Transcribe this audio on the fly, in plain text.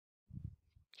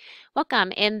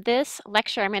Welcome. In this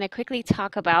lecture, I'm going to quickly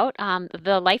talk about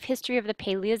the life history of the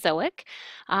Paleozoic.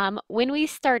 When we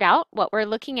start out, what we're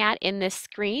looking at in this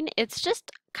screen, it's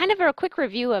just kind of a quick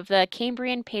review of the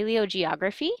Cambrian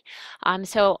paleogeography.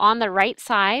 So on the right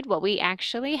side, what we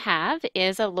actually have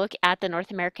is a look at the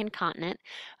North American continent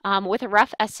with a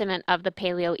rough estimate of the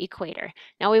paleo-equator.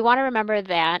 Now we want to remember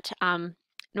that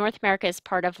North America is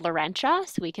part of Laurentia,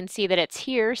 so we can see that it's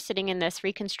here sitting in this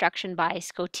reconstruction by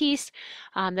Scotese,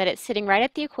 that it's sitting right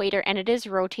at the equator and it is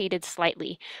rotated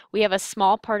slightly. We have a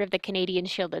small part of the Canadian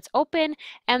Shield that's open,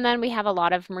 and then we have a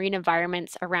lot of marine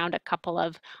environments around a couple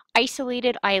of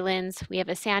isolated islands. We have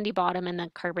a sandy bottom and the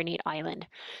carbonate island.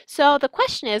 So the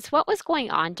question is, what was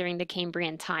going on during the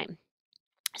Cambrian time?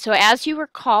 So as you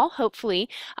recall, hopefully,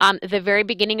 the very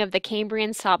beginning of the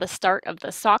Cambrian saw the start of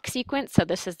the Sauk sequence. So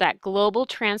this is that global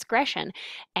transgression.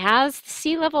 As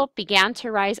sea level began to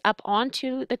rise up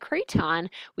onto the craton,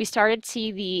 we started to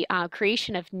see the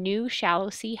creation of new shallow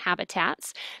sea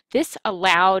habitats. This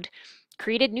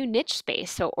created new niche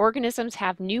space. So organisms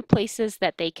have new places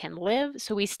that they can live.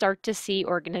 So we start to see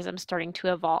organisms starting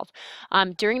to evolve.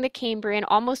 During the Cambrian,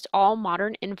 almost all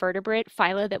modern invertebrate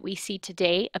phyla that we see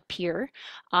today appear.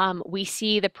 We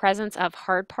see the presence of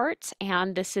hard parts,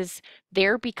 and this is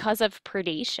there because of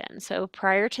predation. So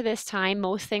prior to this time,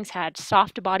 most things had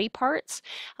soft body parts.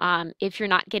 If you're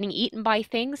not getting eaten by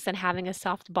things, then having a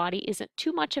soft body isn't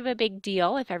too much of a big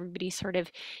deal. If everybody's sort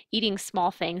of eating small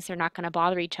things, they're not going to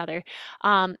bother each other.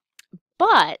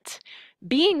 But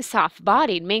being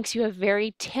soft-bodied makes you a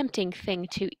very tempting thing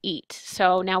to eat.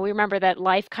 So now we remember that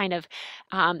life kind of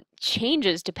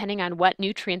changes depending on what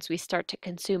nutrients we start to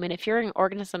consume. And if you're an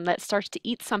organism that starts to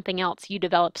eat something else, you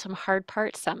develop some hard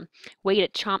parts, some way to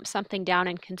chomp something down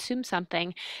and consume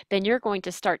something, then you're going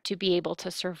to start to be able to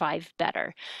survive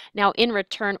better. Now, in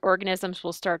return, organisms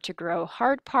will start to grow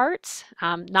hard parts.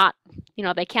 Not,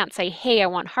 they can't say, hey, I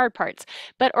want hard parts,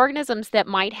 but organisms that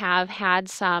might have had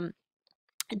some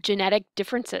genetic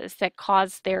differences that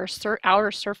cause their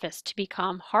outer surface to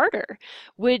become harder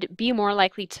would be more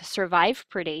likely to survive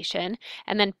predation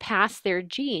and then pass their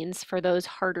genes for those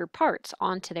harder parts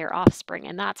onto their offspring.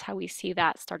 And that's how we see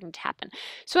that starting to happen.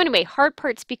 So anyway, hard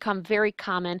parts become very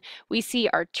common. We see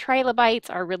our trilobites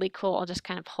are really cool. I'll just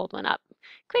kind of hold one up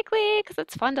quickly because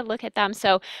it's fun to look at them.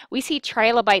 So we see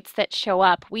trilobites that show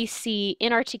up. We see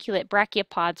inarticulate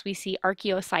brachiopods. We see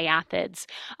archaeocyathids.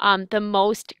 The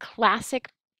most classic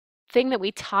thing that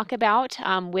we talk about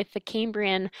with the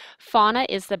Cambrian fauna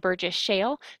is the Burgess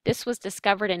Shale. This was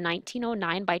discovered in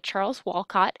 1909 by Charles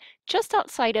Walcott just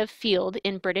outside of Field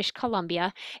in British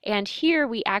Columbia. And here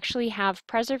we actually have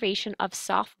preservation of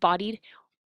soft-bodied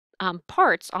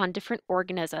parts on different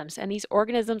organisms. And these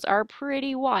organisms are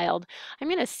pretty wild. I'm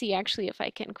going to see actually if I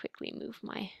can quickly move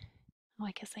oh,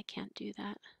 I guess I can't do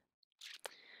that.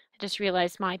 I just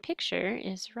realized my picture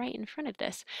is right in front of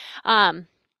this.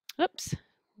 Oops.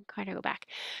 Kind of go back.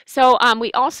 So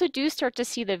we also do start to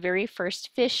see the very first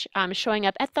fish showing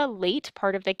up at the late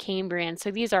part of the Cambrian.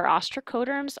 So these are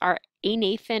ostracoderms, are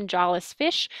anathan jawless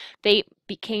fish. They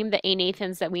became the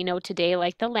anathans that we know today,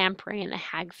 like the lamprey and the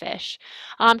hagfish.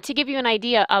 To give you an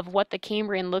idea of what the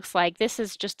Cambrian looks like, this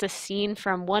is just a scene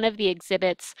from one of the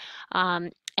exhibits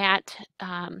at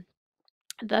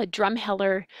the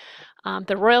Drumheller,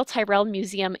 the Royal Tyrrell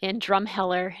Museum in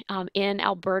Drumheller in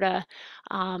Alberta,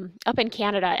 up in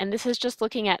Canada. And this is just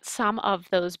looking at some of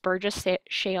those Burgess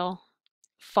Shale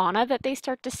fauna that they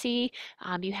start to see.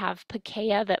 You have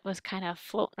Pikaia that was kind of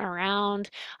floating around,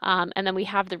 and then we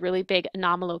have the really big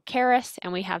Anomalocaris,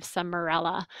 and we have some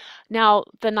Morella. Now,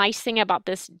 the nice thing about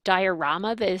this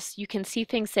diorama is you can see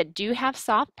things that do have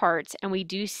soft parts, and we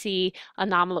do see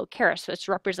Anomalocaris, which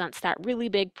represents that really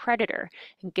big predator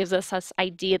and gives us this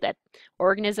idea that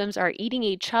organisms are eating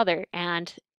each other,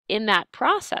 and in that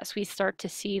process, we start to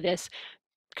see this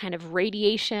kind of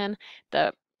radiation,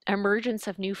 the emergence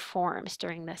of new forms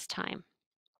during this time.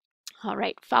 All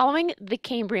right, following the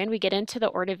Cambrian, we get into the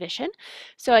Ordovician.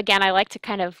 So again, I like to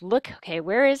kind of look, okay,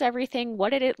 where is everything? What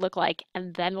did it look like?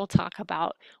 And then we'll talk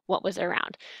about what was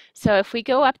around. So if we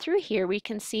go up through here, we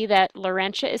can see that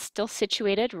Laurentia is still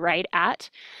situated right at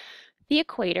the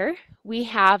equator. We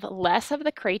have less of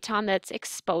the craton that's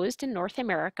exposed in North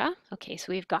America. Okay, so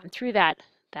we've gone through that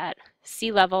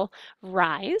sea level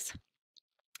rise.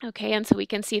 Okay, and so we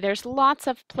can see there's lots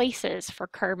of places for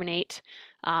carbonate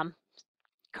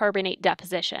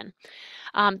deposition.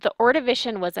 The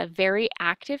Ordovician was a very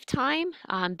active time.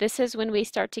 This is when we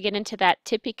start to get into that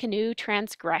Tippecanoe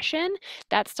transgression.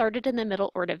 That started in the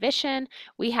Middle Ordovician.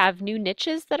 We have new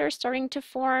niches that are starting to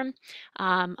form.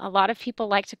 A lot of people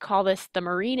like to call this the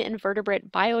marine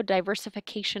invertebrate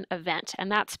biodiversification event,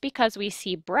 and that's because we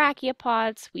see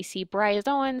brachiopods, we see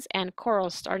bryozoans, and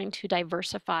corals starting to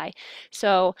diversify.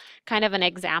 So kind of an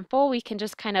example, we can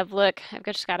just kind of look, I've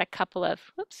just got a couple of,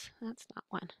 whoops, that's not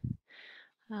one.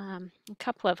 A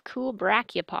couple of cool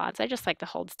brachiopods. I just like to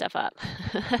hold stuff up.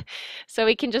 So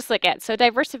we can just look at, so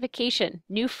diversification,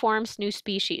 new forms, new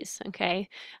species, okay?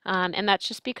 And that's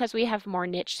just because we have more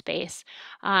niche space.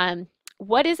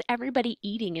 What is everybody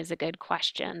eating is a good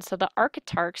question. So the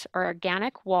archaetarchs are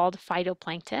organic walled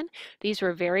phytoplankton. These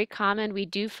were very common. We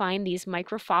do find these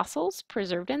microfossils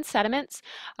preserved in sediments.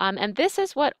 And this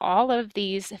is what all of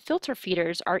these filter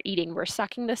feeders are eating. We're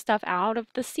sucking the stuff out of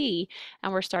the sea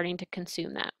and we're starting to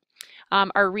consume that.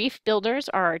 Our reef builders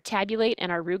are our tabulate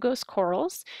and our rugose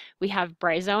corals. We have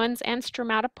bryozoans and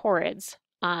stromatoporids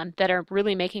that are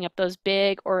really making up those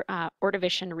big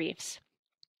Ordovician reefs.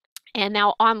 And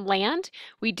now on land,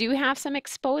 we do have some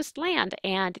exposed land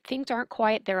and things aren't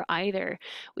quiet there either.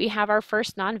 We have our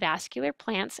first non-vascular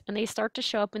plants and they start to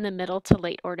show up in the middle to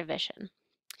late Ordovician.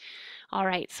 All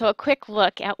right, so a quick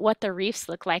look at what the reefs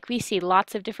look like. We see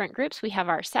lots of different groups. We have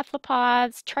our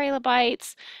cephalopods,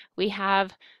 trilobites, we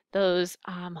have those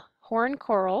horn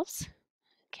corals,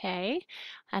 okay,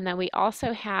 and then we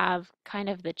also have kind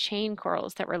of the chain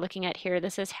corals that we're looking at here.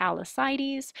 This is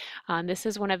Halosides. This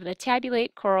is one of the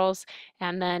tabulate corals,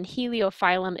 and then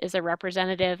Heliophyllum is a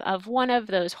representative of one of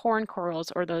those horn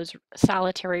corals or those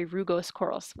solitary rugose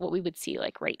corals, what we would see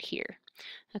like right here.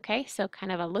 Okay, so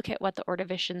kind of a look at what the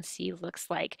Ordovician Sea looks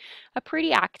like. A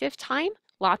pretty active time,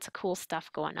 lots of cool stuff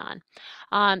going on.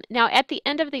 Now at the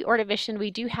end of the Ordovician,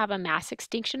 we do have a mass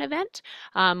extinction event.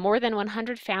 More than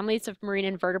 100 families of marine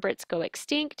invertebrates go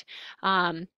extinct.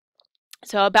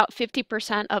 So about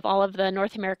 50% of all of the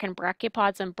North American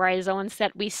brachiopods and bryozoans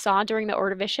that we saw during the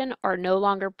Ordovician are no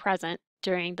longer present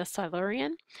during the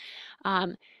Silurian.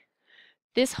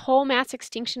 This whole mass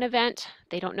extinction event,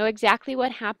 they don't know exactly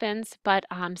what happens, but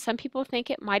some people think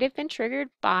it might have been triggered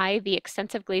by the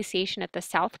extensive glaciation at the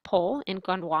South Pole in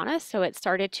Gondwana. So it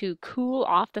started to cool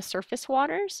off the surface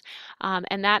waters,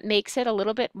 and that makes it a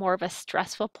little bit more of a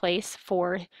stressful place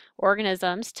for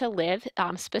organisms to live,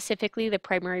 specifically the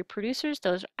primary producers,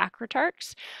 those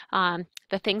acrotarchs,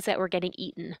 the things that were getting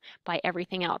eaten by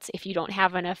everything else. If you don't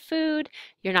have enough food,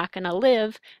 you're not going to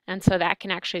live, and so that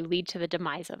can actually lead to the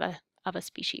demise of a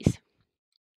species.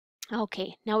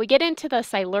 Okay, now we get into the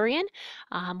Silurian.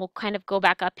 We'll kind of go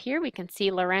back up here. We can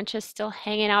see Laurentia still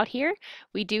hanging out here.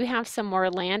 We do have some more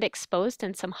land exposed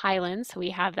and some highlands. So we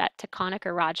have that tectonic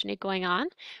orogeny going on.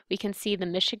 We can see the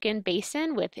Michigan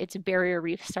Basin with its barrier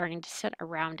reef starting to sit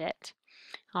around it.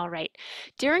 All right.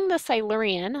 During the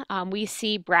Silurian, we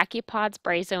see brachiopods,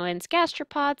 bryozoans,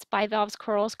 gastropods, bivalves,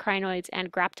 corals, crinoids,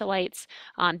 and graptolites.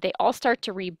 They all start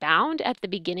to rebound at the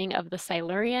beginning of the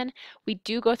Silurian. We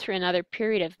do go through another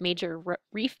period of major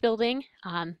reef building.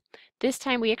 This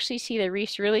time we actually see the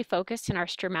reefs really focused in our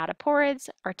stromatoporids,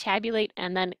 our tabulate,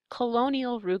 and then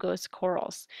colonial rugose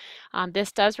corals.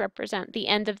 This does represent the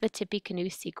end of the Tippecanoe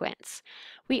sequence.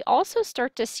 We also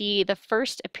start to see the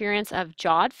first appearance of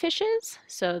jawed fishes,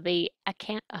 so the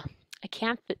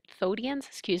acanthodians,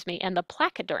 excuse me, and the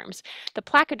placoderms. The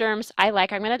placoderms I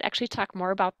like. I'm going to actually talk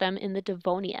more about them in the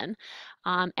Devonian.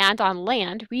 And on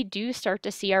land, we do start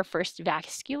to see our first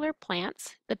vascular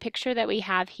plants. The picture that we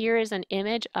have here is an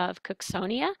image of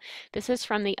Cooksonia. This is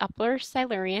from the Upper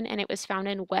Silurian, and it was found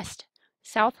in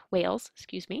South Wales,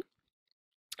 excuse me.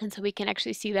 And so we can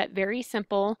actually see that very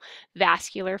simple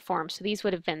vascular form. So these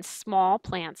would have been small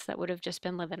plants that would have just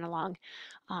been living along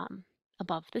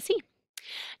above the sea.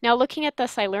 Now looking at the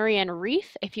Silurian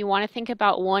reef, if you want to think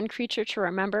about one creature to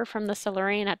remember from the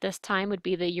Silurian at this time would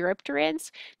be the Eurypterids.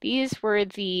 These were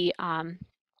the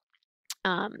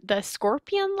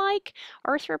scorpion-like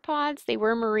arthropods. They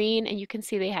were marine, and you can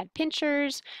see they had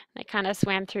pinchers. They kind of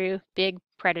swam through big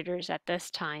predators at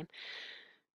this time.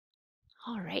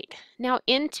 All right, now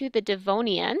into the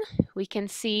Devonian, we can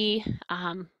see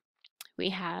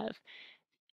we have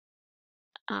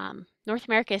North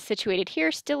America is situated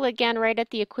here, still again right at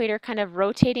the equator, kind of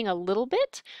rotating a little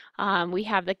bit. We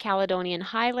have the Caledonian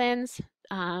Highlands.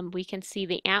 We can see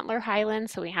the Antler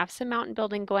Highlands, so we have some mountain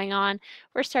building going on.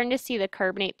 We're starting to see the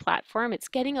carbonate platform. It's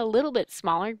getting a little bit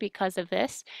smaller because of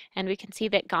this, and we can see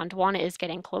that Gondwana is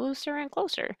getting closer and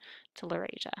closer to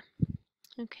Laurasia.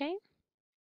 Okay.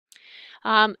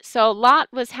 So a lot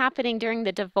was happening during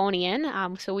the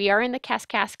Devonian. So we are in the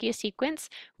Kaskaskia sequence.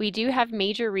 We do have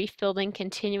major reef building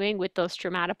continuing with those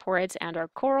stromatoporids and our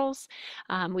corals.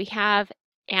 We have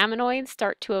ammonoids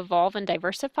start to evolve and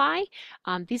diversify.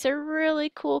 These are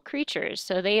really cool creatures.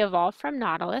 So they evolved from the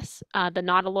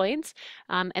nautiloids,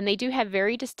 and they do have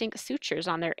very distinct sutures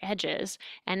on their edges.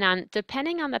 And then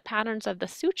depending on the patterns of the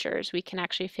sutures, we can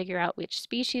actually figure out which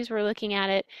species we're looking at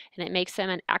it, and it makes them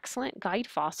an excellent guide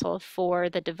fossil for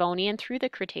the Devonian through the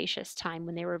Cretaceous time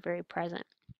when they were very present.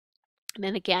 And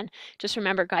then again, just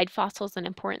remember guide fossils, an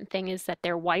important thing is that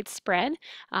they're widespread,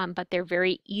 but they're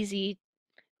very easy,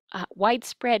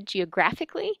 widespread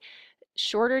geographically,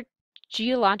 shorter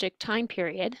geologic time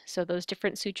period, so those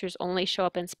different sutures only show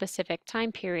up in specific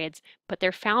time periods, but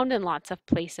they're found in lots of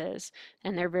places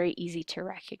and they're very easy to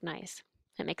recognize.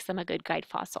 That makes them a good guide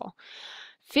fossil.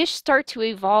 Fish start to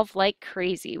evolve like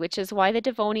crazy, which is why the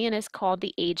Devonian is called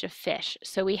the age of fish.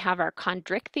 So we have our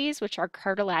chondrichthyes, which are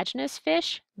cartilaginous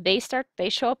fish. They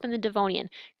show up in the Devonian.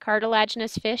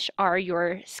 Cartilaginous fish are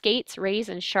your skates, rays,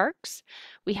 and sharks.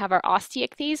 We have our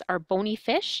osteichthyes, our bony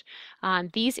fish.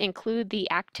 These include the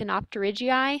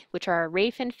actinopterygii, which are our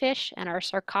rayfin fish, and our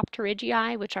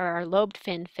sarcopterygii, which are our lobed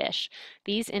fin fish.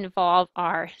 These involve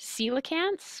our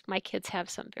coelacanths. My kids have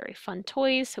some very fun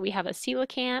toys. So we have a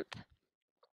coelacanth.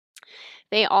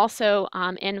 They also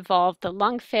involve the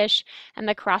lungfish and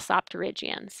the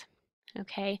crossopterygians.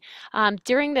 Okay,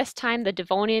 during this time, the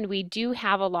Devonian, we do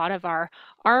have a lot of our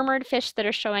armored fish that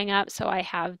are showing up. So I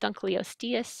have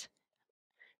Dunkleosteus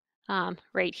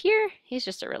right here. He's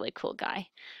just a really cool guy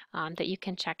that you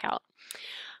can check out.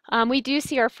 We do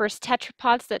see our first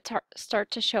tetrapods that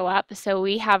start to show up. So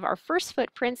we have our first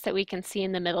footprints that we can see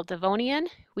in the Middle Devonian.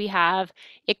 We have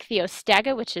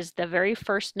Ichthyostega, which is the very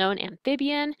first known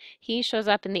amphibian. He shows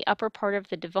up in the upper part of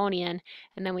the Devonian.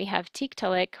 And then we have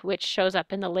Tiktaalik, which shows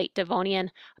up in the late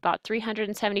Devonian about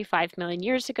 375 million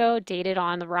years ago, dated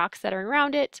on the rocks that are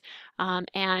around it.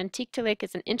 And Tiktaalik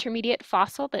is an intermediate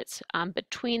fossil that's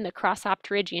between the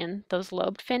crossopterygian, those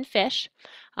lobed fin fish,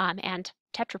 and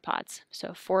tetrapods,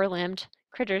 so four-limbed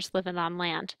critters living on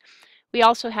land. We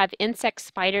also have insects,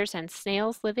 spiders, and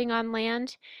snails living on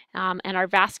land. And our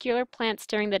vascular plants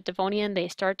during the Devonian, they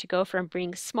start to go from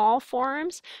being small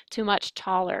forms to much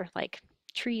taller, like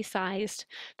tree-sized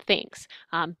things,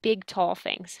 big, tall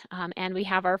things. And we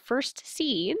have our first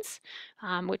seeds,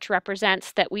 which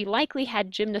represents that we likely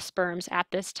had gymnosperms at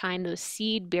this time, those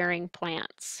seed-bearing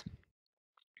plants.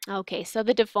 Okay, so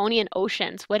the Devonian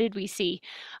oceans, what did we see?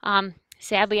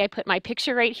 Sadly, I put my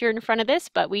picture right here in front of this,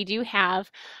 but we do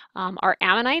have our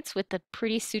ammonites with the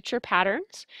pretty suture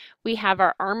patterns. We have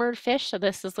our armored fish, so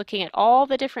this is looking at all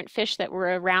the different fish that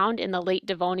were around in the late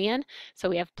Devonian. So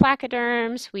we have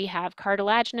placoderms, we have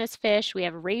cartilaginous fish, we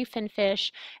have rayfin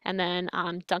fish, and then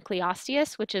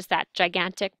Dunkleosteus, which is that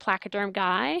gigantic placoderm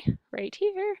guy right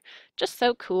here. Just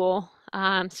so cool.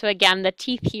 So again, the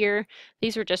teeth here,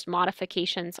 these were just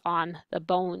modifications on the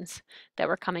bones that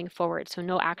were coming forward, so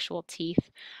no actual teeth.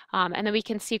 And then we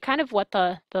can see kind of what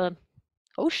the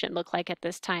ocean looked like at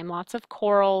this time. Lots of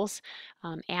corals,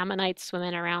 ammonites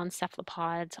swimming around,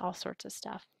 cephalopods, all sorts of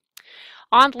stuff.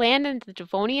 On land in the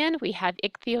Devonian, we have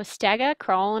Ichthyostega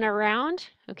crawling around.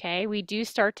 Okay, we do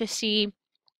start to see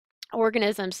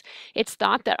organisms. It's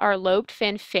thought that our lobed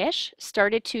fin fish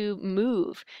started to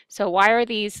move. So why are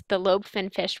these the lobed fin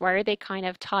fish? Why are they kind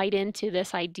of tied into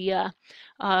this idea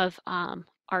of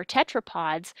our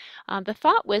tetrapods? The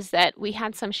thought was that we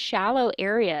had some shallow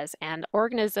areas and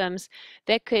organisms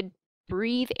that could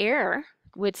breathe air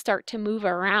would start to move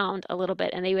around a little bit,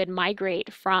 and they would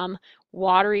migrate from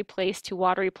watery place to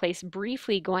watery place,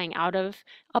 briefly going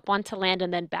up onto land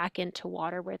and then back into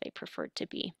water where they preferred to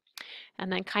be.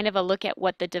 And then kind of a look at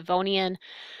what the Devonian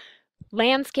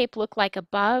landscape looked like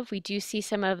above. We do see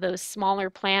some of those smaller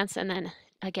plants, and then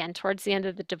again towards the end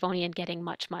of the Devonian getting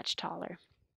much, much taller.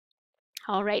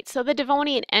 All right, so the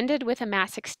Devonian ended with a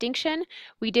mass extinction.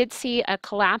 We did see a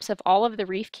collapse of all of the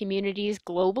reef communities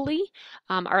globally.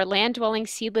 Our land-dwelling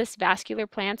seedless vascular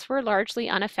plants were largely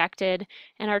unaffected,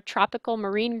 and our tropical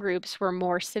marine groups were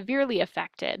more severely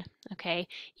affected. Okay,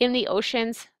 in the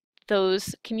oceans,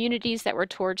 those communities that were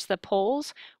towards the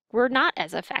poles were not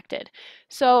as affected.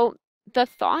 So the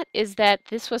thought is that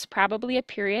this was probably a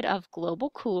period of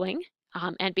global cooling.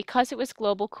 And because it was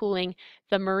global cooling,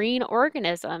 the marine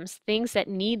organisms, things that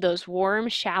need those warm,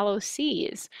 shallow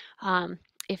seas,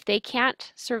 if they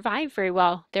can't survive very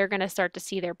well, they're going to start to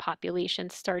see their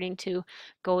populations starting to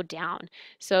go down.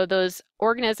 So those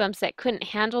organisms that couldn't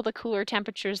handle the cooler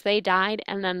temperatures, they died,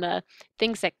 and then the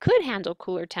things that could handle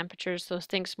cooler temperatures, those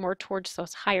things more towards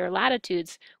those higher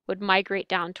latitudes, would migrate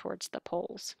down towards the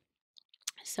poles.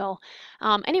 So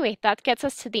anyway, that gets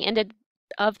us to the end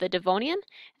of the Devonian,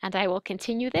 and I will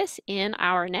continue this in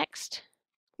our next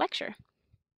lecture.